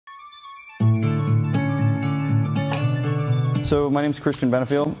So my name is Christian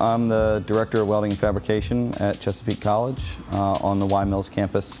Benefield. I'm the Director of Welding and Fabrication at Chesapeake College on the Y Mills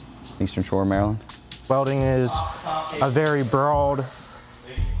campus, Eastern Shore, Maryland. Welding is a very broad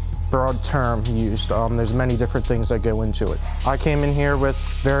term used. There's many different things that go into it. I came in here with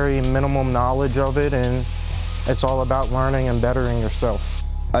very minimum knowledge of it, and it's all about learning and bettering yourself.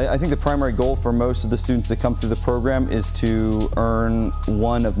 I think the primary goal for most of the students that come through the program is to earn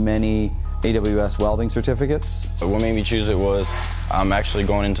one of many AWS welding certificates. What made me choose it was I'm actually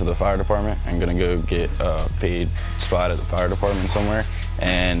going into the fire department. I'm going to go get a paid spot at the fire department somewhere,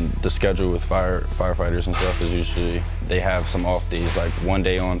 and the schedule with firefighters and stuff is usually they have some off days, like 1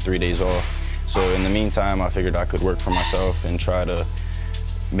 day on, 3 days off. So in the meantime, I figured I could work for myself and try to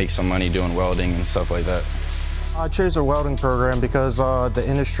make some money doing welding and stuff like that. I chose a welding program because the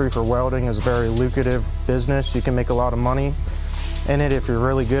industry for welding is a very lucrative business. You can make a lot of money in it if you're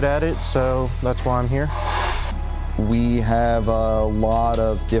really good at it, so that's why I'm here. We have a lot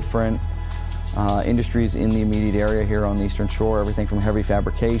of different industries in the immediate area here on the Eastern Shore, everything from heavy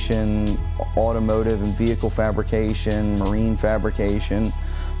fabrication, automotive and vehicle fabrication, marine fabrication.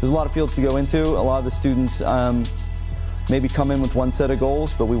 There's a lot of fields to go into. A lot of the students maybe come in with one set of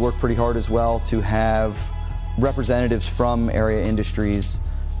goals, but we work pretty hard as well to have representatives from area industries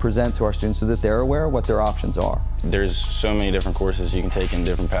present to our students so that they're aware of what their options are. There's so many different courses you can take and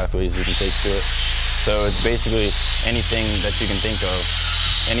different pathways you can take to it. So it's basically anything that you can think of,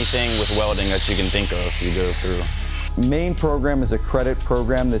 anything with welding that you can think of, you go through. Main program is a credit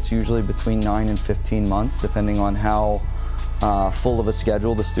program that's usually between 9 and 15 months, depending on how full of a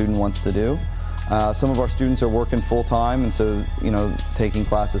schedule the student wants to do. Some of our students are working full-time, and so, taking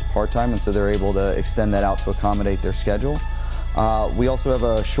classes part-time, and so they're able to extend that out to accommodate their schedule. We also have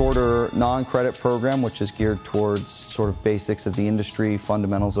a shorter non-credit program, which is geared towards sort of basics of the industry,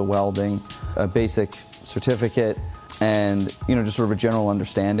 fundamentals of welding, a basic certificate, and just sort of a general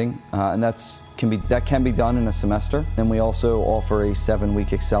understanding. And that can be done in a semester. And we also offer a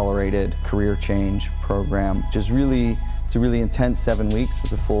 7-week accelerated career change program, which is it's a really intense 7 weeks.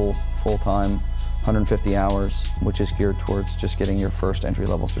 It's a full-time, 150 hours, which is geared towards just getting your first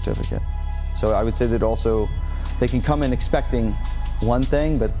entry-level certificate. So I would say that also they can come in expecting one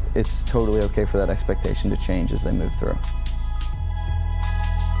thing, but it's totally okay for that expectation to change as they move through.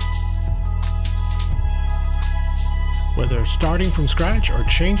 Whether starting from scratch or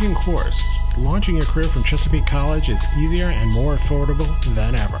changing course, launching a career from Chesapeake College is easier and more affordable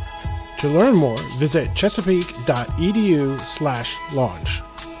than ever. To learn more, visit chesapeake.edu/launch.